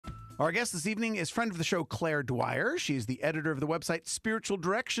Our guest this evening is friend of the show, Claire Dwyer. She's the editor of the website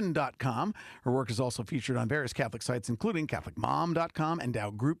spiritualdirection.com. Her work is also featured on various Catholic sites, including CatholicMom.com,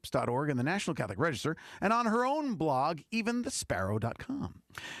 EndowGroups.org, and the National Catholic Register, and on her own blog, eventhesparrow.com.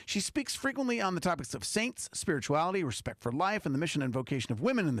 She speaks frequently on the topics of saints, spirituality, respect for life, and the mission and vocation of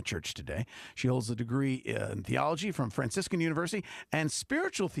women in the church today. She holds a degree in theology from Franciscan University and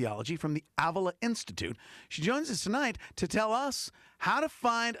spiritual theology from the Avila Institute. She joins us tonight to tell us how to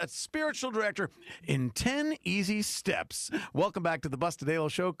find a spiritual director in 10 easy steps. Welcome back to the Busted Halo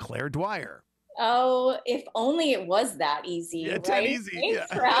Show, Claire Dwyer. Oh, if only it was that easy, Yeah, right? 10 easy.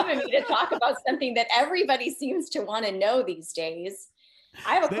 Thanks for having me to talk about something that everybody seems to want to know these days.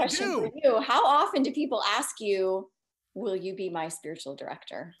 I have a question for you. How often do people ask you, will you be my spiritual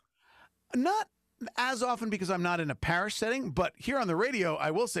director? Not as often because I'm not in a parish setting, but here on the radio,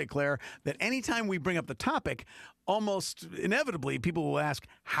 I will say, Claire, that anytime we bring up the topic, almost inevitably, people will ask,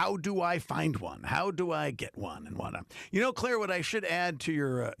 how do I find one? How do I get one? And whatnot. You know, Claire, what I should add to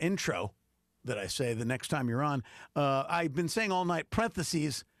your intro that I say the next time you're on, I've been saying all night,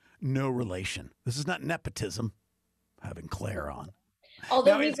 parentheses, no relation. This is not nepotism, having Claire on.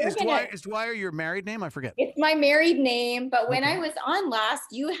 Although now, is Dwyer your married name? I forget. It's my married name, but when I was on last,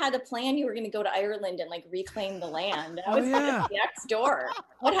 you had a plan you were going to go to Ireland and like reclaim the land. I was next door.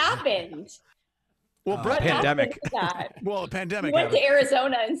 What happened? Well, Brett, pandemic. Well, a pandemic. You went to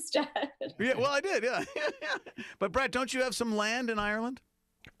Arizona instead. Yeah, well, I did, yeah. But Brett, don't you have some land in Ireland?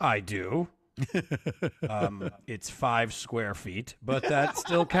 I do. It's 5 square feet, but that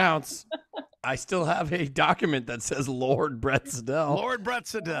still counts. I still have a document that says Lord Brett Siddell. Lord Brett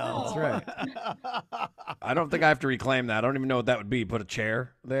Siddell. That's right. I don't think I have to reclaim that. I don't even know what that would be. Put a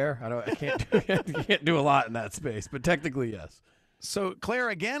chair there. I can't do a lot in that space, but technically, yes. So, Claire,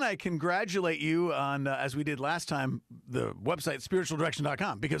 again, I congratulate you on, as we did last time, the website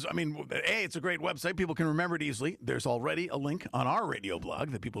spiritualdirection.com. Because, I mean, A, it's a great website. People can remember it easily. There's already a link on our radio blog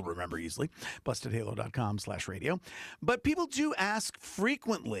that people remember easily, bustedhalo.com/radio. But people do ask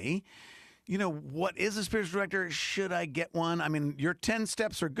frequently, you know, what is a spiritual director? Should I get one? I mean, your 10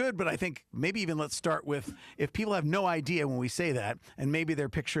 steps are good, but I think maybe even let's start with, if people have no idea when we say that, and maybe they're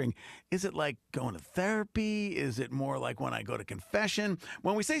picturing, is it like going to therapy? Is it more like when I go to confession?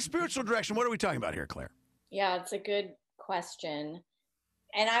 When we say spiritual direction, what are we talking about here, Claire? Yeah, it's a good question.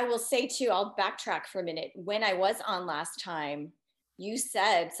 And I will say too, I'll backtrack for a minute. When I was on last time, you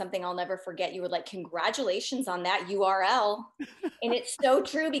said something I'll never forget. You were like, congratulations on that URL. And it's so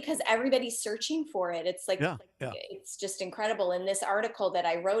true because everybody's searching for it. It's like, it's just incredible. And this article that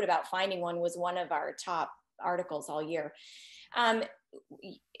I wrote about finding one was one of our top articles all year.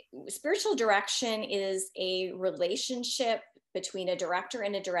 Spiritual direction is a relationship between a director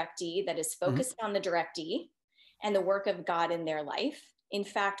and a directee that is focused on the directee and the work of God in their life. In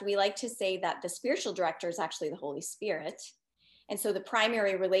fact, we like to say that the spiritual director is actually the Holy Spirit. And so the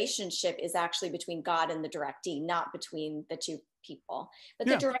primary relationship is actually between God and the directee, not between the two people. But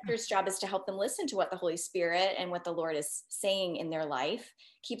the director's job is to help them listen to what the Holy Spirit and what the Lord is saying in their life,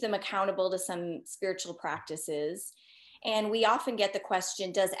 keep them accountable to some spiritual practices. And we often get the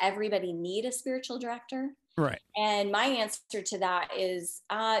question, does everybody need a spiritual director? Right. And my answer to that is,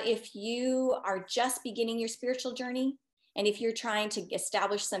 if you are just beginning your spiritual journey, and if you're trying to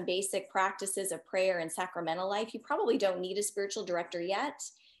establish some basic practices of prayer and sacramental life, you probably don't need a spiritual director yet.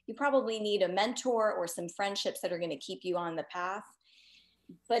 You probably need a mentor or some friendships that are going to keep you on the path.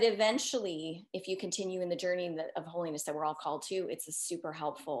 But eventually, if you continue in the journey of holiness that we're all called to, it's a super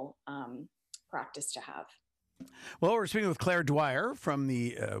helpful practice to have. Well, we're speaking with Claire Dwyer from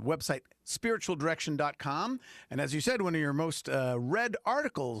the website spiritualdirection.com. And as you said, one of your most read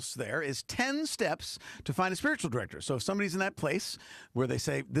articles there is 10 steps to find a spiritual director. So if somebody's in that place where they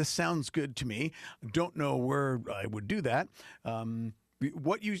say, this sounds good to me, don't know where I would do that,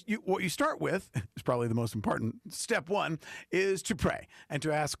 what you start with is probably the most important. Step one is to pray and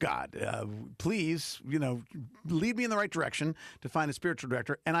to ask God, please, lead me in the right direction to find a spiritual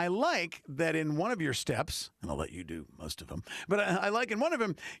director. And I like that in one of your steps, and I'll let you do most of them, but I like in one of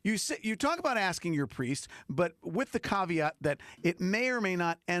them, you talk about asking your priest, but with the caveat that it may or may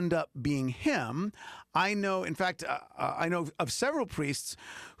not end up being him. I know, in fact, I know of several priests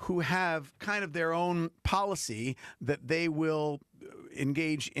who have kind of their own policy that they will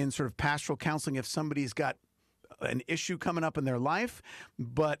engage in sort of pastoral counseling if somebody's got an issue coming up in their life.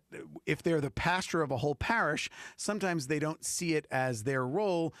 But if they're the pastor of a whole parish, sometimes they don't see it as their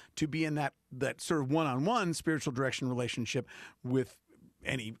role to be in that sort of one-on-one spiritual direction relationship with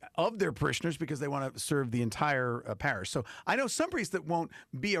any of their parishioners because they want to serve the entire parish. So I know some priests that won't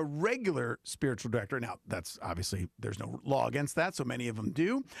be a regular spiritual director. Now, that's obviously, there's no law against that, so many of them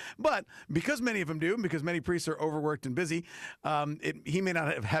do. But because many of them do, and because many priests are overworked and busy, he may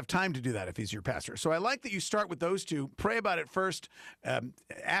not have time to do that if he's your pastor. So I like that you start with those two, pray about it first,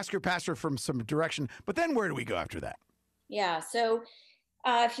 ask your pastor for some direction, but then where do we go after that? Yeah, so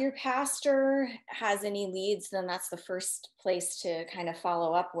if your pastor has any leads, then that's the first place to kind of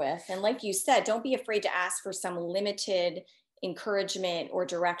follow up with. And like you said, don't be afraid to ask for some limited encouragement or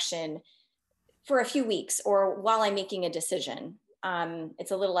direction for a few weeks or while I'm making a decision.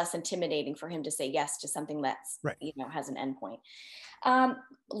 It's a little less intimidating for him to say yes to something that's, right, has an endpoint.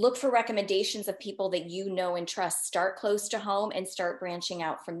 Look for recommendations of people that you know and trust. Start close to home and start branching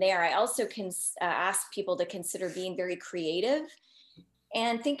out from there. I also can ask people to consider being very creative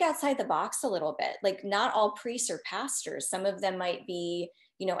and think outside the box a little bit. Like, not all priests are pastors. Some of them might be,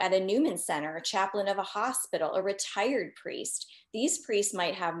 at a Newman Center, a chaplain of a hospital, a retired priest. These priests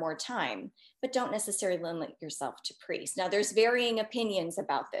might have more time, but don't necessarily limit yourself to priests. Now, there's varying opinions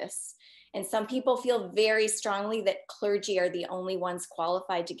about this. And some people feel very strongly that clergy are the only ones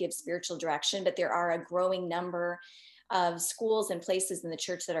qualified to give spiritual direction, but there are a growing number of schools and places in the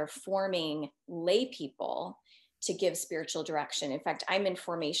church that are forming lay people to give spiritual direction. In fact, I'm in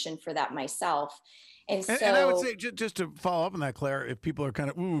formation for that myself. And I would say, just to follow up on that, Claire, if people are kind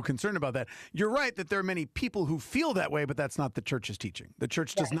of concerned about that, you're right that there are many people who feel that way, but that's not the church's teaching. The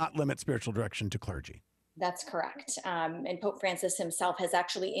church does not limit spiritual direction to clergy. That's correct. And Pope Francis himself has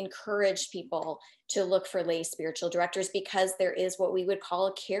actually encouraged people to look for lay spiritual directors because there is what we would call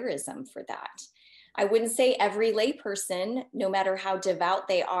a charism for that. I wouldn't say every lay person, no matter how devout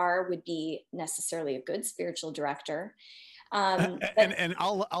they are, would be necessarily a good spiritual director. And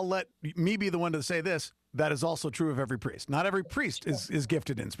I'll let me be the one to say this. That is also true of every priest. Not every priest is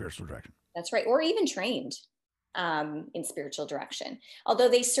gifted in spiritual direction. That's right. Or even trained in spiritual direction. Although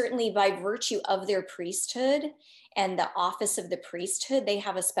they certainly, by virtue of their priesthood and the office of the priesthood, they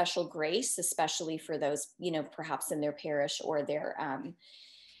have a special grace, especially for those, perhaps in their parish or their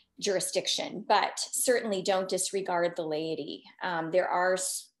jurisdiction, but certainly don't disregard the laity. There are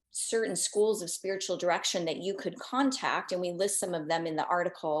certain schools of spiritual direction that you could contact, and we list some of them in the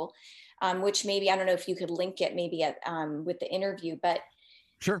article, which maybe, I don't know if you could link it maybe at with the interview, but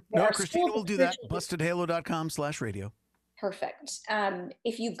sure. No, Christina will do that. bustedhalo.com/radio. Perfect.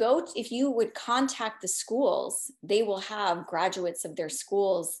 If you would contact the schools, they will have graduates of their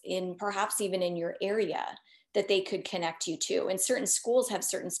schools in perhaps even in your area that they could connect you to. And certain schools have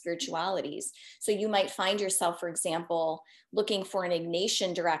certain spiritualities. So you might find yourself, for example, looking for an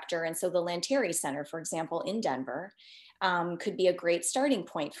Ignatian director. And so the Lanteri Center, for example, in Denver, could be a great starting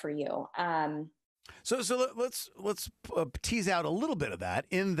point for you. So let's tease out a little bit of that,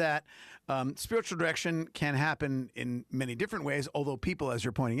 in that spiritual direction can happen in many different ways, although people, as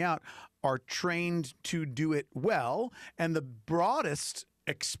you're pointing out, are trained to do it well. And the broadest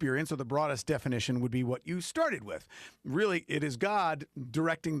experience, or the broadest definition, would be what you started with. Really, it is God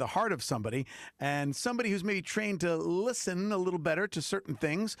directing the heart of somebody, and somebody who's maybe trained to listen a little better to certain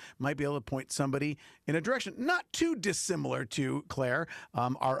things might be able to point somebody in a direction not too dissimilar to, Claire,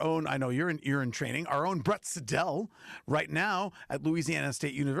 our own. I know you're in training. Our own Brett Siddell right now at Louisiana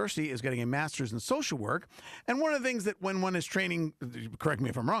State University is getting a master's in social work, and one of the things that when one is training, correct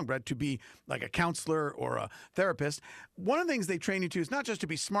me if I'm wrong, Brett, to be like a counselor or a therapist, one of the things they train you to is not just to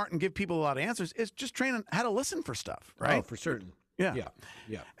be smart and give people a lot of answers, is just train on how to listen for stuff, right? Oh, for certain. Yeah.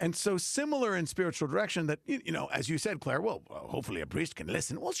 Yeah. And so similar in spiritual direction, that, as you said, Claire, well, hopefully a priest can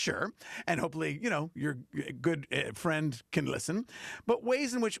listen. Well, sure. And hopefully, your good friend can listen. But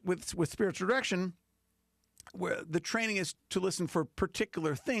ways in which with spiritual direction, where the training is to listen for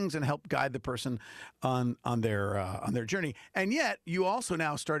particular things and help guide the person on their journey. And yet you also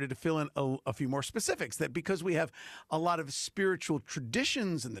now started to fill in a few more specifics, that because we have a lot of spiritual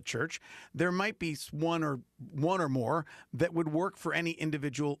traditions in the church, there might be one or more that would work for any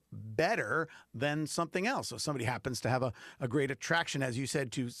individual better than something else. So somebody happens to have a great attraction, as you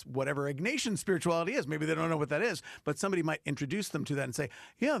said, to whatever Ignatian spirituality is. Maybe they don't know what that is, but somebody might introduce them to that and say,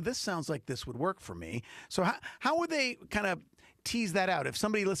 yeah, this sounds like this would work for me. So how would they kind of tease that out? If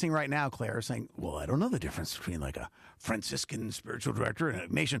somebody listening right now, Claire, is saying, well, I don't know the difference between like a Franciscan spiritual director and an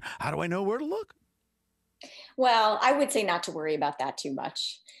Ignatian, how do I know where to look? Well, I would say not to worry about that too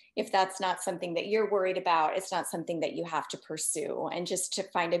much. If that's not something that you're worried about, it's not something that you have to pursue. And just to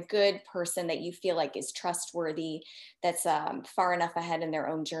find a good person that you feel like is trustworthy, that's far enough ahead in their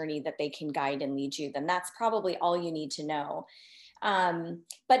own journey that they can guide and lead you, then that's probably all you need to know.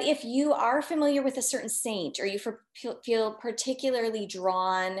 But if you are familiar with a certain saint, or you feel particularly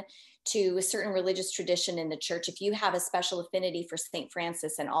drawn to a certain religious tradition in the church, if you have a special affinity for St.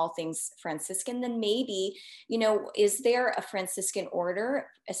 Francis and all things Franciscan, then maybe, is there a Franciscan order,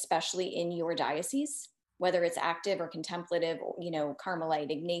 especially in your diocese, whether it's active or contemplative, or,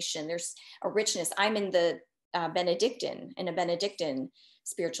 Carmelite, Ignatian? There's a richness. I'm in the Benedictine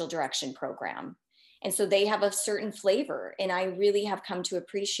spiritual direction program. And so they have a certain flavor, and I really have come to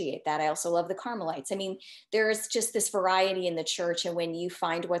appreciate that. I also love the Carmelites. I mean, there's just this variety in the church, and when you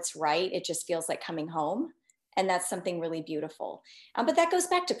find what's right, it just feels like coming home. And that's something really beautiful. But that goes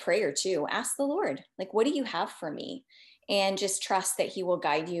back to prayer too. Ask the Lord, like, what do you have for me? And just trust that he will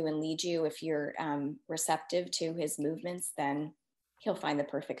guide you and lead you. If you're receptive to his movements, then he'll find the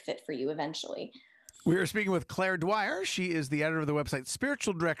perfect fit for you eventually. We are speaking with Claire Dwyer. She is the editor of the website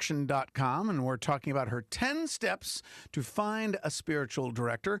spiritualdirection.com, and we're talking about her 10 steps to find a spiritual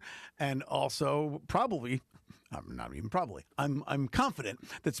director, and also probably, not even probably, I'm confident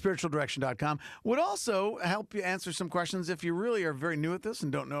that spiritualdirection.com would also help you answer some questions if you really are very new at this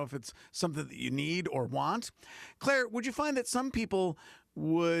and don't know if it's something that you need or want. Claire, would you find that some people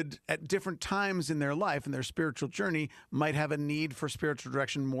would, at different times in their life and their spiritual journey, might have a need for spiritual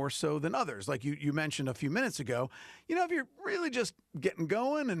direction more so than others? Like you mentioned a few minutes ago, if you're really just getting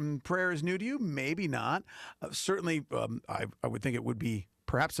going and prayer is new to you, maybe not. Certainly, I would think it would be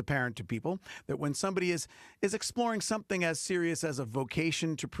perhaps apparent to people that when somebody is exploring something as serious as a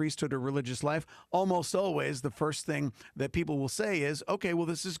vocation to priesthood or religious life, almost always the first thing that people will say is, okay, well,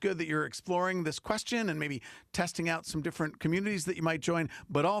 this is good that you're exploring this question and maybe testing out some different communities that you might join,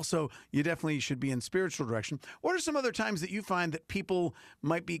 but also you definitely should be in spiritual direction. What are some other times that you find that people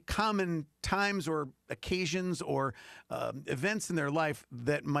might be common times or occasions or events in their life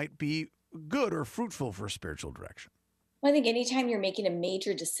that might be good or fruitful for spiritual direction? Well, I think anytime you're making a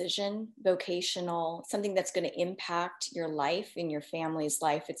major decision, vocational, something that's going to impact your life and your family's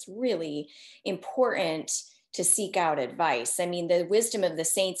life, it's really important to seek out advice. I mean, the wisdom of the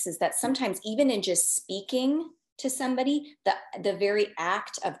saints is that sometimes even in just speaking to somebody, the very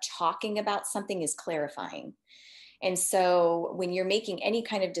act of talking about something is clarifying. And so when you're making any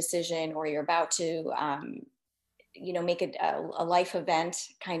kind of decision, or you're about to, make a life event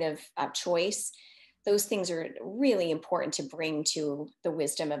kind of choice, those things are really important to bring to the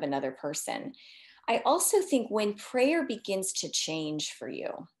wisdom of another person. I also think when prayer begins to change for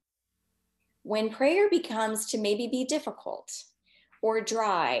you, when prayer becomes to maybe be difficult or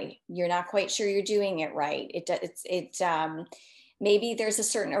dry, you're not quite sure you're doing it right. Maybe there's a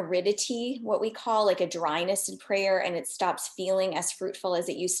certain aridity, what we call like a dryness in prayer, and it stops feeling as fruitful as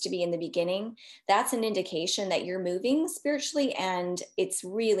it used to be in the beginning. That's an indication that you're moving spiritually, and it's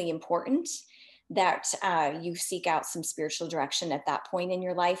really important that you seek out some spiritual direction at that point in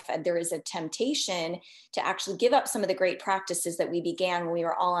your life. And there is a temptation to actually give up some of the great practices that we began when we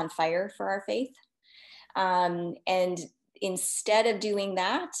were all on fire for our faith. And instead of doing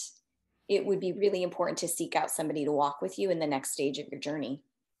that, it would be really important to seek out somebody to walk with you in the next stage of your journey.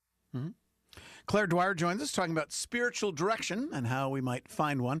 Mm-hmm. Claire Dwyer joins us talking about spiritual direction and how we might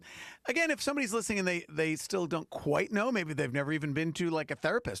find one. Again, if somebody's listening and they still don't quite know, maybe they've never even been to like a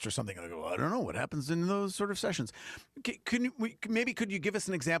therapist or something. They go, I don't know what happens in those sort of sessions. Could you give us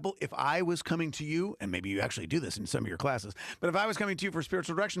an example? If I was coming to you, and maybe you actually do this in some of your classes, but if I was coming to you for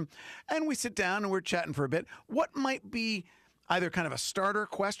spiritual direction and we sit down and we're chatting for a bit, what might be either kind of a starter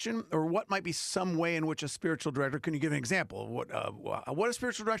question, or what might be some way in which a spiritual director, can you give an example of what a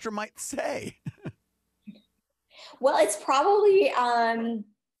spiritual director might say? Well, it's probably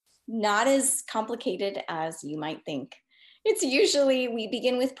not as complicated as you might think. It's usually, we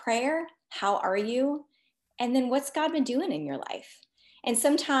begin with prayer. How are you? And then what's God been doing in your life? And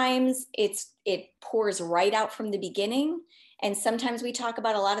sometimes it pours right out from the beginning. And sometimes we talk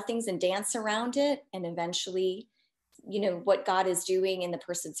about a lot of things and dance around it. And eventually, what God is doing in the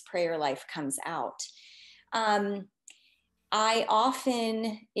person's prayer life comes out. I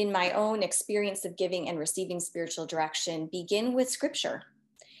often, in my own experience of giving and receiving spiritual direction, begin with scripture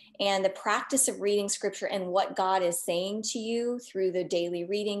and the practice of reading scripture and what God is saying to you through the daily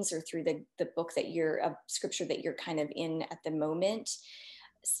readings or through the book that scripture that you're kind of in at the moment,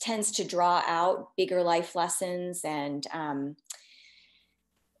 tends to draw out bigger life lessons and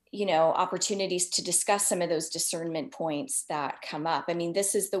opportunities to discuss some of those discernment points that come up. I mean,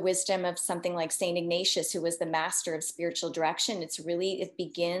 this is the wisdom of something like St. Ignatius, who was the master of spiritual direction. It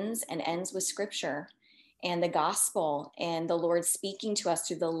begins and ends with scripture and the gospel and the Lord speaking to us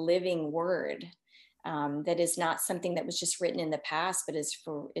through the living word. That is not something that was just written in the past, but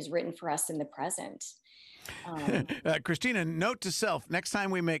is written for us in the present. Christina, note to self, next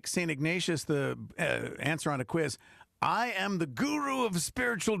time we make St. Ignatius the answer on a quiz, I am the guru of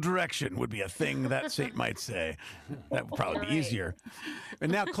spiritual direction would be a thing that saint might say. That would probably be easier.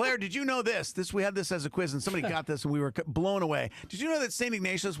 And now, Claire, did you know this? We had this as a quiz, and somebody got this, and we were blown away. Did you know that St.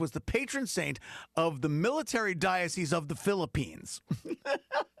 Ignatius was the patron saint of the military diocese of the Philippines?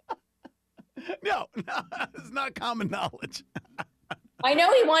 No, it's not common knowledge. I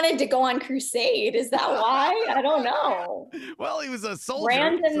know he wanted to go on crusade. Is that why? I don't know. Well, he was a soldier.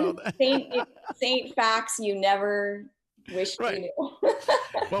 Random saint facts you never wish you knew.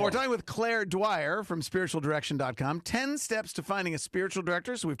 Well, we're talking with Claire Dwyer from spiritualdirection.com. 10 steps to finding a spiritual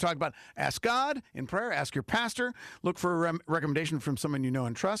director. So we've talked about ask God in prayer, ask your pastor, look for a recommendation from someone you know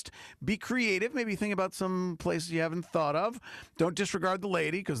and trust. Be creative. Maybe think about some places you haven't thought of. Don't disregard the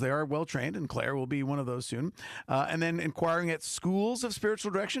lady because they are well trained, and Claire will be one of those soon. And then inquiring at schools of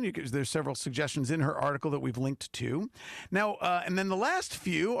spiritual direction. There's several suggestions in her article that we've linked to. Now, and then the last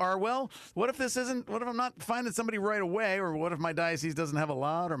few are, well, what if I'm not finding somebody right away, or what if my diocese doesn't have a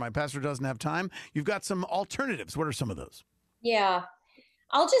lot, or my pastor doesn't have time? You've got some alternatives. What are some of those? Yeah.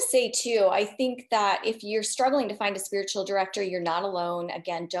 I'll just say too, I think that if you're struggling to find a spiritual director, you're not alone.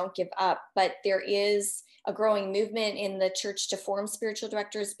 Again, don't give up. But there is a growing movement in the church to form spiritual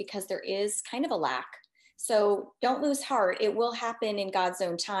directors because there is kind of a lack. So don't lose heart. It will happen in God's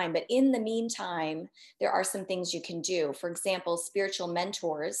own time. But in the meantime, there are some things you can do. For example, spiritual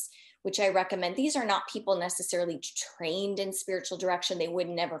mentors, which I recommend. These are not people necessarily trained in spiritual direction. They would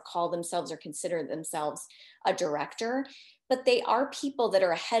never call themselves or consider themselves a director, but they are people that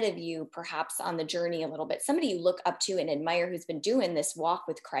are ahead of you, perhaps on the journey a little bit. Somebody you look up to and admire who's been doing this walk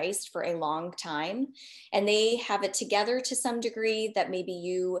with Christ for a long time, and they have it together to some degree that maybe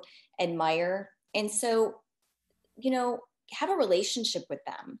you admire. And so, have a relationship with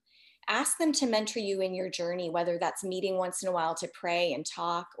them. Ask them to mentor you in your journey, whether that's meeting once in a while to pray and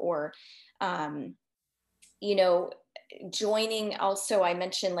talk, or, joining. Also, I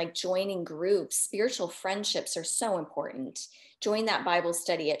mentioned like joining groups. Spiritual friendships are so important. Join that Bible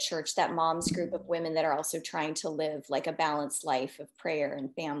study at church, that mom's group of women that are also trying to live like a balanced life of prayer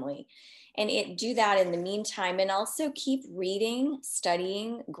and family. And do that in the meantime, and also keep reading,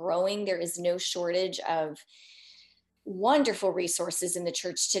 studying, growing. There is no shortage of wonderful resources in the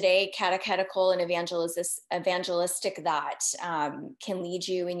church today, catechetical and evangelistic, that can lead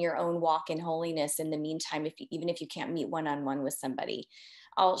you in your own walk in holiness in the meantime, even if you can't meet one-on-one with somebody.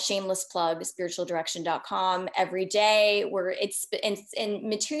 I'll shameless plug spiritualdirection.com every day, where it's in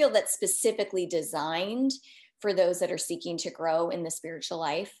material that's specifically designed for those that are seeking to grow in the spiritual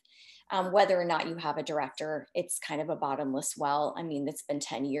life. Whether or not you have a director, it's kind of a bottomless well. I mean, it's been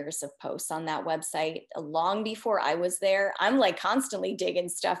 10 years of posts on that website. Long before I was there, I'm like constantly digging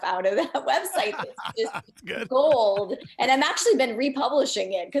stuff out of that website. It's just gold. And I've actually been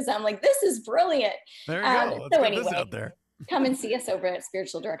republishing it because I'm like, this is brilliant. There you go. Let's get this out there. Come and see us over at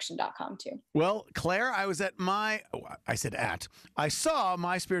spiritualdirection.com too. Well, Claire, I was at I saw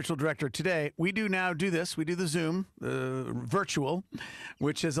my spiritual director today. We do this. We do the Zoom, virtual,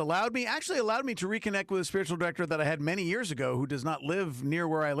 which has allowed me to reconnect with a spiritual director that I had many years ago who does not live near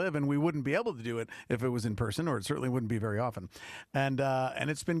where I live, and we wouldn't be able to do it if it was in person, or it certainly wouldn't be very often. And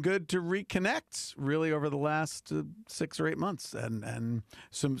it's been good to reconnect really over the last 6 or 8 months, and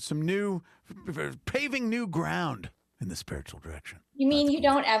some new paving new ground in the spiritual direction. You mean you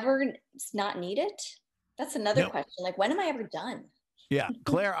don't ever not need it? That's another question. Like, when am I ever done? Yeah,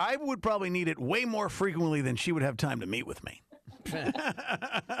 Claire, I would probably need it way more frequently than she would have time to meet with me.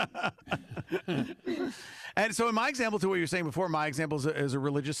 And so in my example, to what you were saying before, my example is a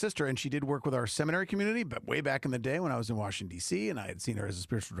religious sister, and she did work with our seminary community, but way back in the day when I was in Washington, D.C., and I had seen her as a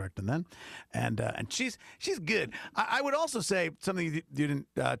spiritual director then. And she's good. I would also say something you didn't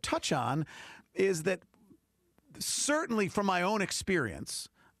touch on is that certainly from my own experience,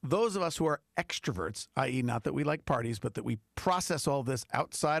 those of us who are extroverts, i.e. not that we like parties, but that we process all this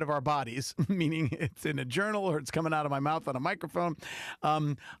outside of our bodies, meaning it's in a journal or it's coming out of my mouth on a microphone,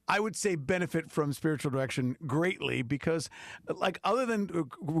 I would say benefit from spiritual direction greatly because, like, other than,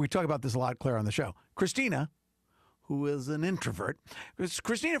 we talk about this a lot, Claire, on the show, Christina, who is an introvert,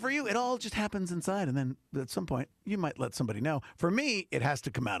 Christina, for you, it all just happens inside, and then at some point, you might let somebody know. For me, it has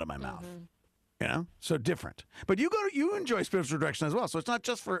to come out of my mouth. So different. But you enjoy spiritual direction as well, so it's not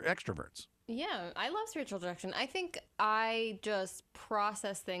just for extroverts. Yeah, I love spiritual direction. I think I just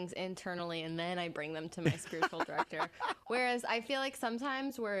process things internally and then I bring them to my spiritual director. Whereas I feel like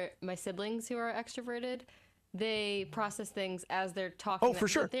sometimes where my siblings who are extroverted, they process things as they're talking. Oh, for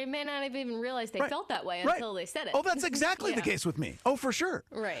sure. They may not have even realized they Right. felt that way Right. until they said it. Oh, that's exactly the Yeah. case with me. Oh, for sure.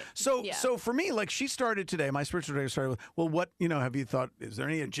 Right. So, Yeah. so for me, like she started today, my spiritual director started with, well, what, have you thought, is there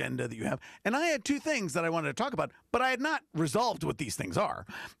any agenda that you have? And I had two things that I wanted to talk about, but I had not resolved what these things are.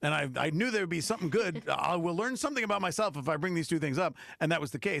 And I knew there would be something good. I will learn something about myself if I bring these two things up. And that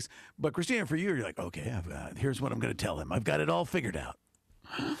was the case. But Christina, for you, you're like, okay, here's what I'm going to tell him. I've got it all figured out.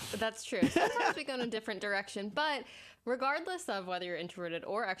 That's true. Sometimes we go in a different direction, but regardless of whether you're introverted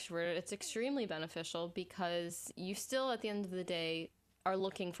or extroverted, it's extremely beneficial because you still, at the end of the day, are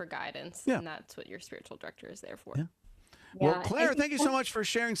looking for guidance, Yeah. and that's what your spiritual director is there for. Yeah. Well, Claire, thank you so much for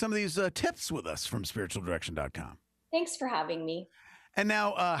sharing some of these tips with us from spiritualdirection.com. Thanks for having me. And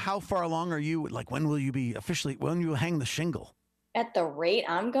now, how far along are you? Like, when will you hang the shingle? At the rate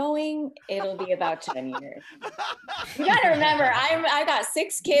I'm going, it'll be about 10 years. You got to remember, I got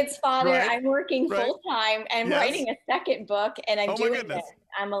 6 kids, Father. Right. I'm working Right. full time. I'm Yes. writing a second book, and I'm Oh, my doing goodness. it.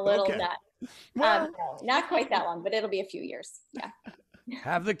 I'm a little Okay. nuts. Well- No, not quite that long, but it'll be a few years. Yeah.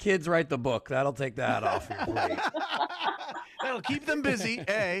 Have the kids write the book. That'll take that off your plate. That'll keep them busy,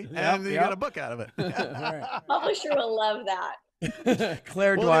 and you yep. get a book out of it. Publisher will love that.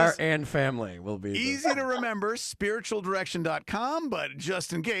 Claire Well, Dwyer it is and family will be easy to remember, spiritualdirection.com, but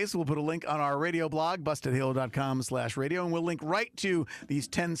just in case, we'll put a link on our radio blog, bustedhalo.com/radio, and we'll link right to these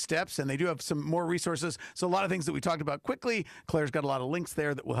 10 steps, and they do have some more resources. So a lot of things that we talked about quickly. Claire's got a lot of links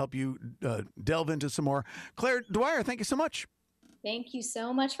there that will help you delve into some more. Claire Dwyer, thank you so much. Thank you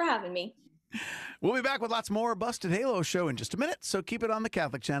so much for having me. We'll be back with lots more Busted Halo show in just a minute, so keep it on the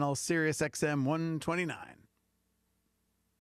Catholic channel, Sirius XM 129.